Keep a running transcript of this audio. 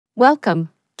Welcome,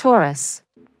 Taurus.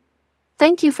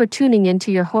 Thank you for tuning in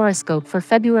to your horoscope for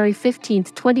February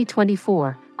 15th,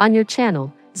 2024, on your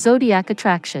channel, Zodiac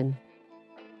Attraction.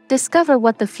 Discover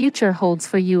what the future holds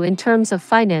for you in terms of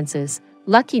finances,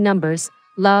 lucky numbers,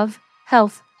 love,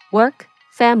 health, work,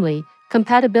 family,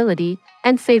 compatibility,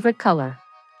 and favorite color.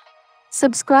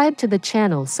 Subscribe to the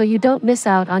channel so you don't miss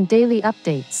out on daily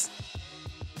updates.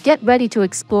 Get ready to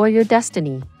explore your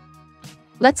destiny.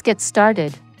 Let's get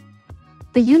started.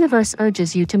 The universe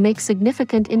urges you to make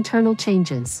significant internal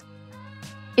changes.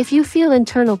 If you feel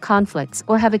internal conflicts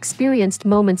or have experienced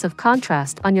moments of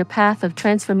contrast on your path of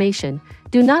transformation,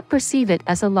 do not perceive it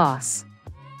as a loss.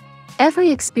 Every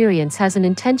experience has an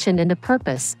intention and a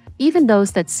purpose, even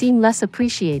those that seem less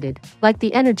appreciated, like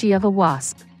the energy of a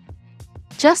wasp.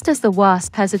 Just as the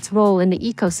wasp has its role in the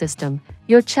ecosystem,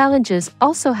 your challenges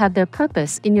also have their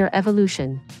purpose in your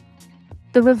evolution.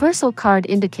 The reversal card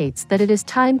indicates that it is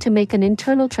time to make an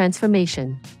internal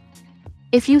transformation.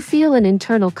 If you feel an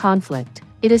internal conflict,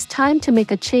 it is time to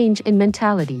make a change in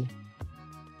mentality.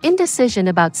 Indecision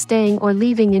about staying or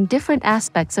leaving in different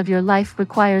aspects of your life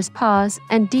requires pause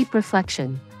and deep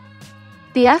reflection.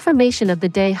 The affirmation of the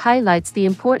day highlights the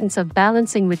importance of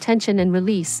balancing retention and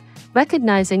release,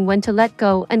 recognizing when to let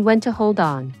go and when to hold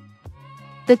on.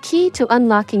 The key to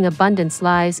unlocking abundance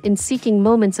lies in seeking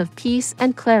moments of peace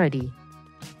and clarity.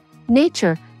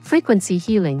 Nature, frequency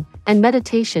healing, and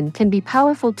meditation can be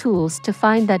powerful tools to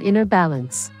find that inner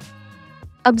balance.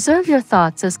 Observe your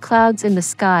thoughts as clouds in the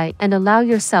sky and allow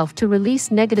yourself to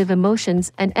release negative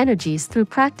emotions and energies through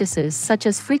practices such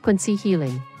as frequency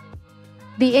healing.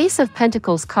 The Ace of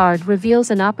Pentacles card reveals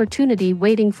an opportunity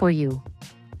waiting for you.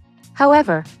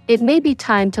 However, it may be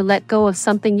time to let go of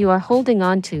something you are holding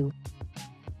on to.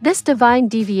 This divine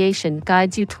deviation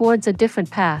guides you towards a different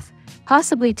path,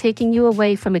 possibly taking you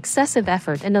away from excessive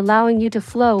effort and allowing you to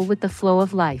flow with the flow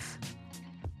of life.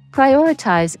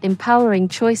 Prioritize empowering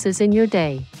choices in your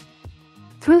day.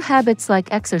 Through habits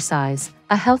like exercise,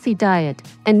 a healthy diet,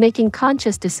 and making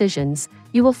conscious decisions,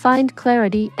 you will find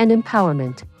clarity and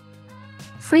empowerment.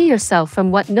 Free yourself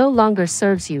from what no longer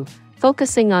serves you,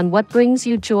 focusing on what brings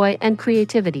you joy and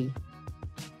creativity.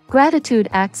 Gratitude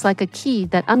acts like a key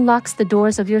that unlocks the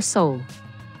doors of your soul.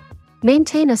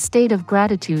 Maintain a state of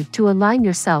gratitude to align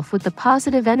yourself with the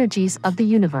positive energies of the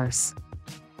universe.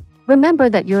 Remember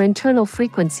that your internal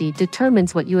frequency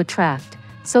determines what you attract,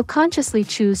 so consciously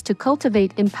choose to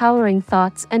cultivate empowering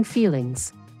thoughts and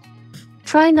feelings.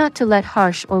 Try not to let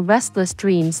harsh or restless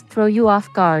dreams throw you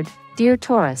off guard, dear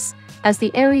Taurus, as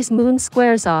the Aries moon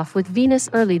squares off with Venus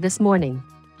early this morning.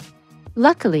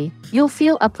 Luckily, you'll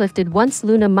feel uplifted once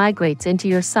Luna migrates into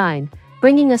your sign,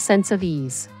 bringing a sense of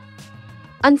ease.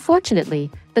 Unfortunately,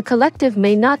 the collective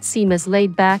may not seem as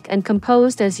laid back and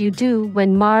composed as you do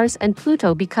when Mars and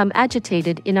Pluto become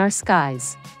agitated in our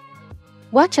skies.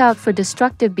 Watch out for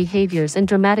destructive behaviors and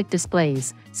dramatic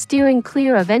displays, steering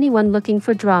clear of anyone looking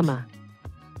for drama.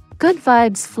 Good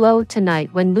vibes flow tonight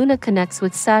when Luna connects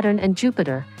with Saturn and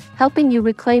Jupiter, helping you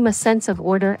reclaim a sense of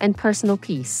order and personal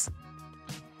peace.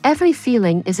 Every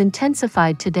feeling is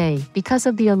intensified today because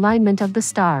of the alignment of the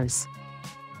stars.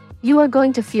 You are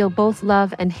going to feel both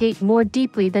love and hate more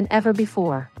deeply than ever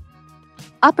before.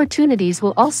 Opportunities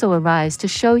will also arise to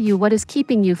show you what is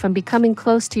keeping you from becoming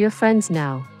close to your friends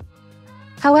now.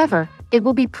 However, it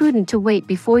will be prudent to wait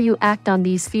before you act on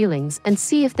these feelings and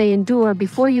see if they endure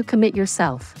before you commit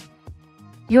yourself.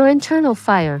 Your internal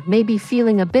fire may be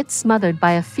feeling a bit smothered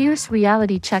by a fierce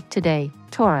reality check today,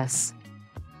 Taurus.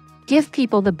 Give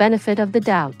people the benefit of the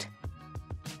doubt.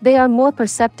 They are more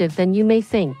perceptive than you may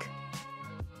think.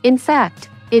 In fact,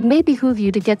 it may behoove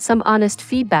you to get some honest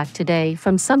feedback today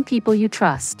from some people you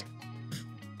trust.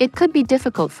 It could be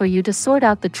difficult for you to sort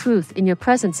out the truth in your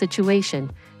present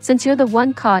situation, since you're the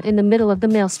one caught in the middle of the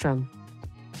maelstrom.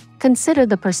 Consider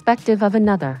the perspective of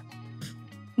another.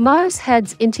 Mars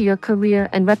heads into your career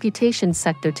and reputation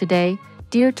sector today,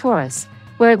 dear Taurus,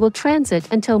 where it will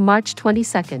transit until March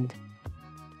 22nd.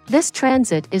 This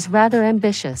transit is rather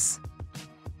ambitious.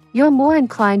 You're more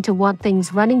inclined to want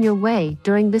things running your way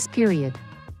during this period.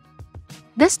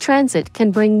 This transit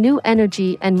can bring new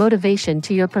energy and motivation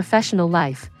to your professional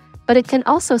life, but it can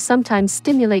also sometimes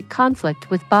stimulate conflict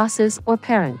with bosses or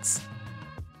parents.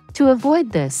 To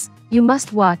avoid this, you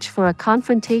must watch for a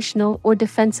confrontational or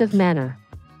defensive manner.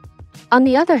 On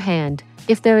the other hand,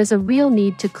 if there is a real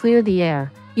need to clear the air,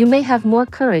 you may have more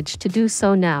courage to do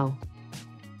so now.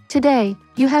 Today,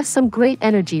 you have some great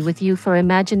energy with you for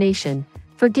imagination,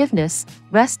 forgiveness,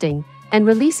 resting, and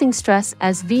releasing stress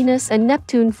as Venus and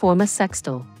Neptune form a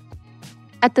sextile.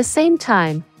 At the same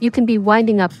time, you can be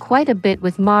winding up quite a bit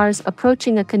with Mars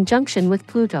approaching a conjunction with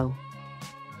Pluto.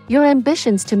 Your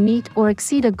ambitions to meet or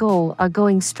exceed a goal are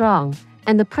going strong,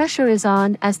 and the pressure is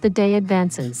on as the day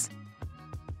advances.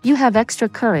 You have extra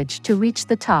courage to reach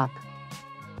the top.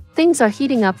 Things are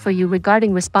heating up for you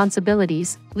regarding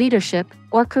responsibilities, leadership,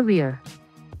 or career.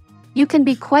 You can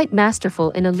be quite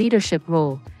masterful in a leadership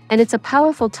role, and it's a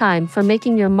powerful time for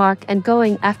making your mark and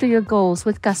going after your goals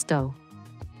with gusto.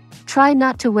 Try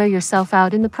not to wear yourself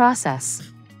out in the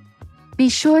process. Be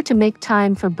sure to make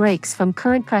time for breaks from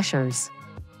current pressures.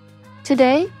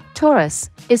 Today, Taurus,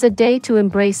 is a day to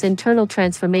embrace internal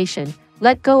transformation,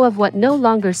 let go of what no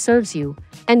longer serves you,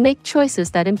 and make choices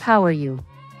that empower you.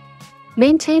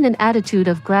 Maintain an attitude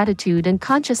of gratitude and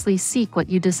consciously seek what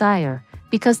you desire,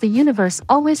 because the universe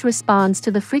always responds to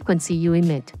the frequency you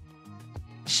emit.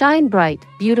 Shine bright,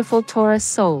 beautiful Taurus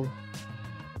soul.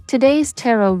 Today's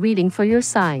tarot reading for your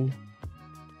sign.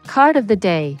 Card of the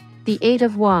day, the Eight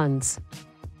of Wands.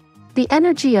 The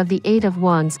energy of the Eight of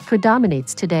Wands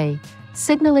predominates today,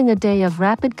 signaling a day of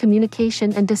rapid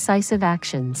communication and decisive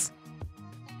actions.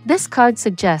 This card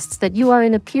suggests that you are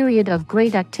in a period of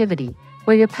great activity,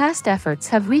 where your past efforts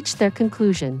have reached their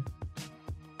conclusion.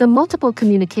 The multiple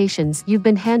communications you've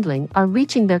been handling are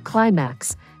reaching their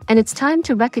climax, and it's time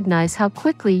to recognize how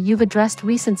quickly you've addressed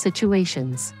recent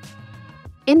situations.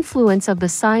 Influence of the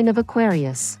sign of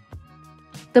Aquarius.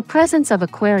 The presence of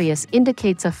Aquarius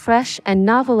indicates a fresh and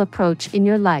novel approach in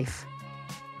your life.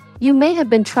 You may have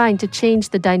been trying to change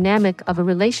the dynamic of a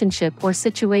relationship or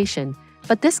situation,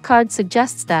 but this card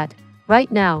suggests that, right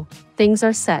now, things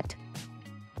are set.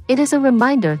 It is a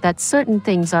reminder that certain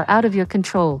things are out of your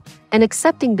control, and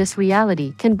accepting this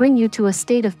reality can bring you to a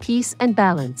state of peace and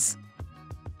balance.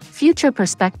 Future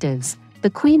perspectives, the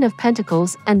Queen of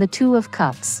Pentacles and the Two of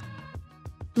Cups.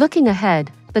 Looking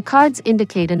ahead, the cards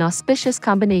indicate an auspicious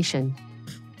combination.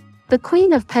 The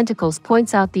Queen of Pentacles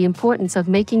points out the importance of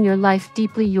making your life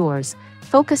deeply yours,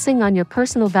 focusing on your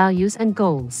personal values and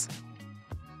goals.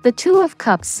 The Two of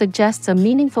Cups suggests a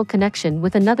meaningful connection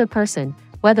with another person,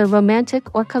 whether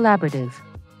romantic or collaborative.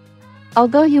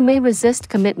 Although you may resist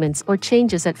commitments or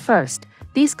changes at first,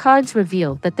 these cards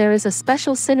reveal that there is a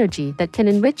special synergy that can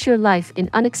enrich your life in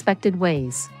unexpected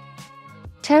ways.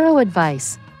 Tarot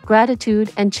advice, gratitude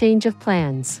and change of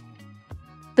plans.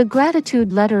 The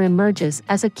gratitude letter emerges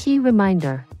as a key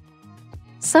reminder.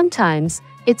 Sometimes,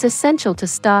 it's essential to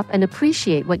stop and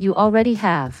appreciate what you already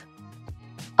have.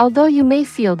 Although you may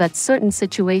feel that certain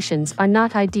situations are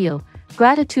not ideal,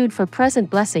 gratitude for present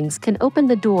blessings can open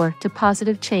the door to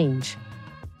positive change.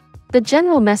 The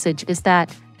general message is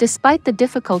that, despite the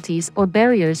difficulties or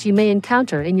barriers you may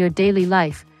encounter in your daily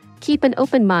life, keep an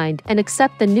open mind and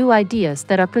accept the new ideas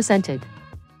that are presented.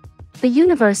 The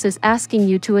universe is asking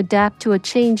you to adapt to a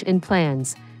change in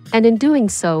plans, and in doing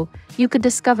so, you could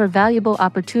discover valuable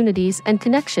opportunities and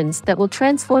connections that will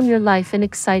transform your life in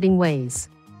exciting ways.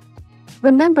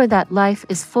 Remember that life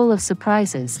is full of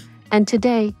surprises, and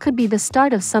today could be the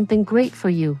start of something great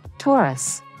for you,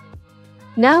 Taurus.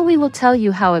 Now we will tell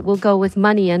you how it will go with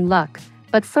money and luck,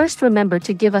 but first remember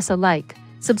to give us a like,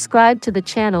 subscribe to the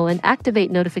channel and activate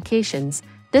notifications.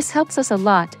 This helps us a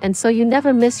lot and so you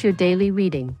never miss your daily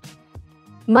reading.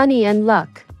 Money and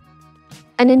luck.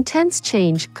 An intense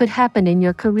change could happen in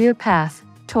your career path,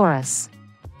 Taurus.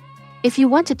 If you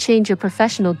want to change your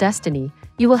professional destiny,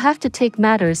 you will have to take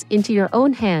matters into your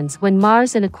own hands when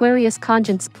Mars in Aquarius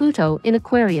conjuncts Pluto in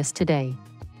Aquarius today.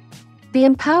 The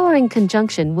empowering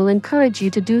conjunction will encourage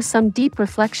you to do some deep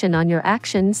reflection on your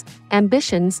actions,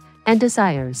 ambitions, and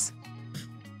desires.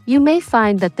 You may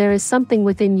find that there is something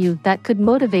within you that could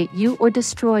motivate you or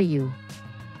destroy you.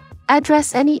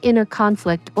 Address any inner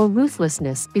conflict or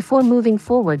ruthlessness before moving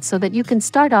forward so that you can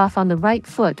start off on the right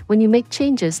foot when you make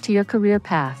changes to your career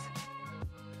path.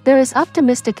 There is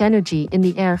optimistic energy in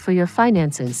the air for your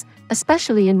finances,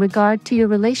 especially in regard to your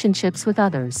relationships with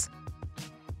others.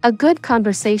 A good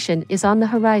conversation is on the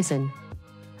horizon.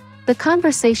 The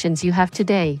conversations you have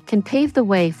today can pave the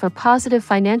way for positive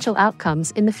financial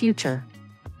outcomes in the future.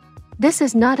 This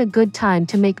is not a good time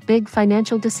to make big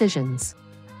financial decisions.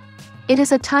 It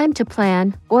is a time to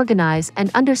plan, organize, and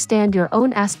understand your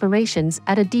own aspirations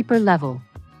at a deeper level.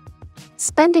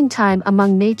 Spending time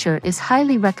among nature is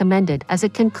highly recommended as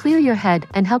it can clear your head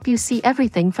and help you see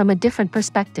everything from a different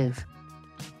perspective.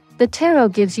 The tarot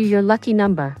gives you your lucky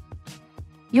number.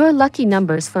 Your lucky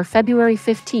numbers for February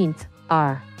 15th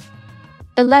are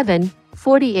 11,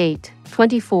 48,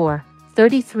 24,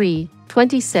 33,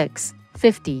 26,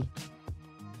 50.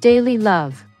 Daily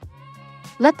love.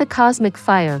 Let the cosmic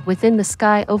fire within the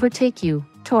sky overtake you,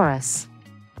 Taurus.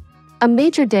 A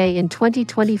major day in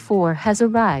 2024 has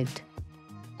arrived.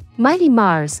 Mighty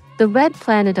Mars, the red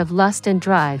planet of lust and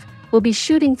drive, will be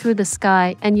shooting through the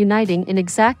sky and uniting in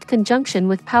exact conjunction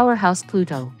with powerhouse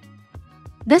Pluto.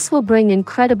 This will bring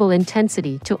incredible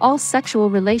intensity to all sexual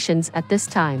relations at this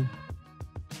time.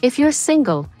 If you're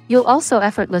single, you'll also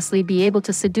effortlessly be able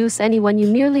to seduce anyone you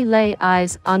merely lay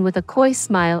eyes on with a coy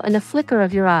smile and a flicker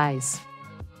of your eyes.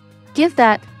 Give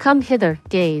that "come hither"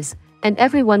 gaze, and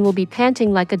everyone will be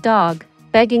panting like a dog,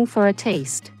 begging for a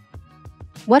taste.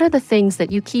 What are the things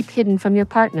that you keep hidden from your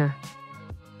partner?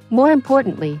 More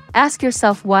importantly, ask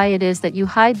yourself why it is that you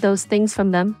hide those things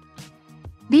from them.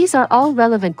 These are all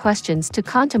relevant questions to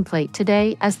contemplate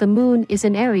today as the moon is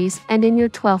in Aries and in your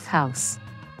 12th house.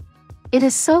 It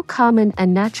is so common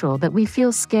and natural that we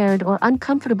feel scared or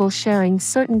uncomfortable sharing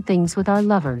certain things with our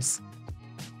lovers.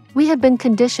 We have been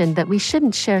conditioned that we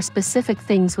shouldn't share specific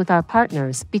things with our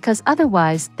partners because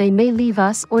otherwise they may leave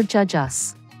us or judge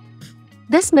us.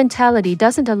 This mentality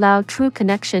doesn't allow true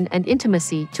connection and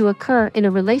intimacy to occur in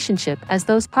a relationship, as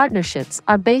those partnerships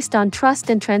are based on trust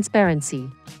and transparency.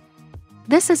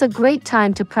 This is a great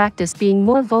time to practice being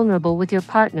more vulnerable with your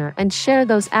partner and share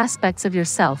those aspects of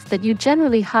yourself that you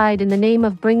generally hide in the name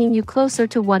of bringing you closer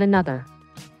to one another.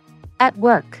 At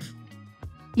work,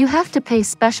 you have to pay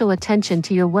special attention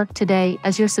to your work today,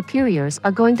 as your superiors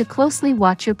are going to closely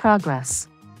watch your progress.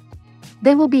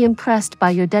 They will be impressed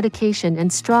by your dedication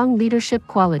and strong leadership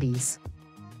qualities.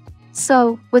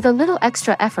 So, with a little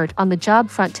extra effort on the job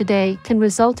front today can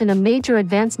result in a major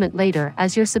advancement later,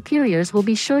 as your superiors will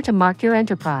be sure to mark your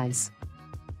enterprise.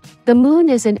 The moon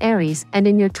is in Aries and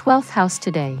in your 12th house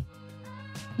today.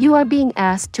 You are being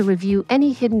asked to review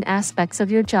any hidden aspects of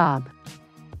your job.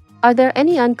 Are there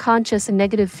any unconscious and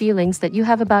negative feelings that you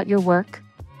have about your work?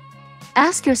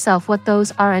 Ask yourself what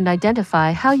those are and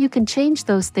identify how you can change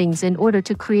those things in order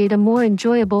to create a more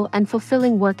enjoyable and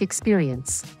fulfilling work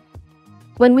experience.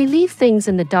 When we leave things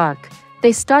in the dark,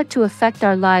 they start to affect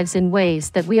our lives in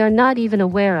ways that we are not even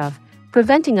aware of,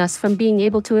 preventing us from being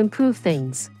able to improve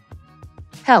things.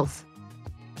 Health.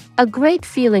 A great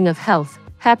feeling of health,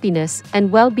 happiness,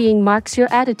 and well-being marks your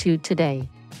attitude today.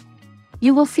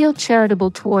 You will feel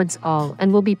charitable towards all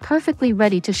and will be perfectly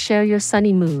ready to share your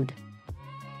sunny mood.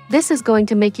 This is going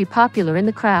to make you popular in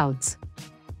the crowds.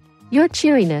 Your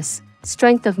cheeriness,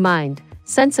 strength of mind,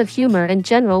 sense of humor, and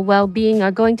general well-being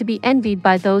are going to be envied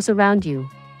by those around you.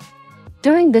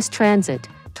 During this transit,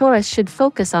 Taurus should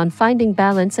focus on finding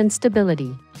balance and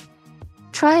stability.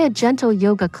 Try a gentle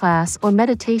yoga class or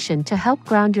meditation to help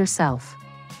ground yourself.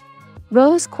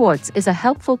 Rose quartz is a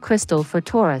helpful crystal for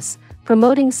Taurus,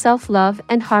 promoting self-love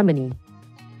and harmony.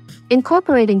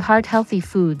 Incorporating heart-healthy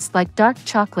foods like dark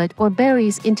chocolate or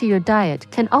berries into your diet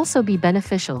can also be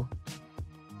beneficial.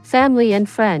 Family and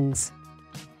friends.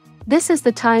 This is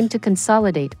the time to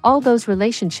consolidate all those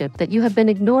relationships that you have been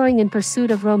ignoring in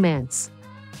pursuit of romance.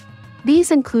 These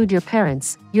include your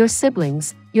parents, your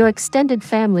siblings, your extended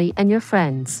family, and your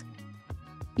friends.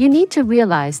 You need to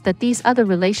realize that these other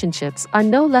relationships are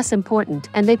no less important,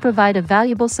 and they provide a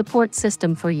valuable support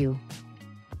system for you.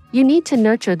 You need to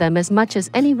nurture them as much as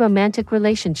any romantic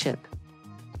relationship.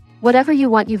 Whatever you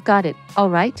want, you've got it,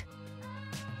 alright?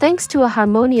 Thanks to a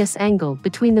harmonious angle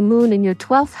between the moon in your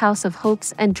 12th house of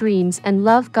hopes and dreams and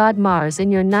love god Mars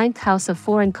in your 9th house of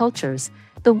foreign cultures,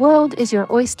 the world is your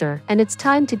oyster and it's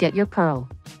time to get your pearl.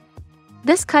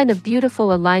 This kind of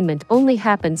beautiful alignment only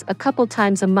happens a couple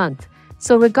times a month,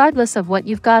 so regardless of what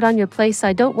you've got on your plate,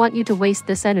 I don't want you to waste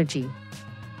this energy.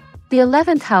 The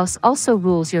 11th house also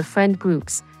rules your friend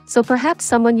groups, so perhaps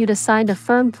someone you'd assigned a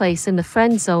firm place in the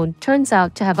friend zone turns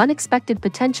out to have unexpected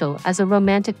potential as a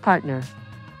romantic partner.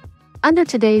 Under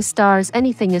today's stars,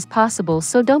 anything is possible,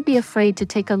 so don't be afraid to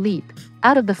take a leap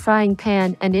out of the frying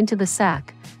pan and into the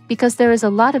sack, because there is a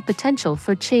lot of potential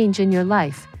for change in your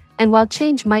life, and while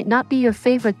change might not be your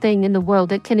favorite thing in the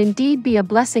world, it can indeed be a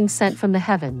blessing sent from the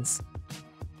heavens.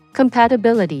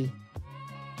 Compatibility.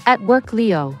 At work,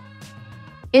 Leo.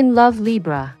 In love,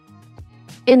 Libra.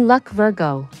 In luck,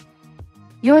 Virgo.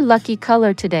 Your lucky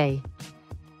color today: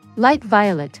 light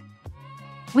violet.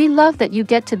 We love that you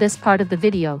get to this part of the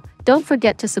video. Don't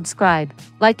forget to subscribe,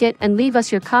 like it, and leave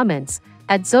us your comments.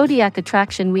 At Zodiac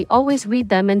Attraction, we always read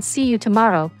them, and see you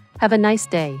tomorrow. Have a nice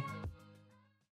day.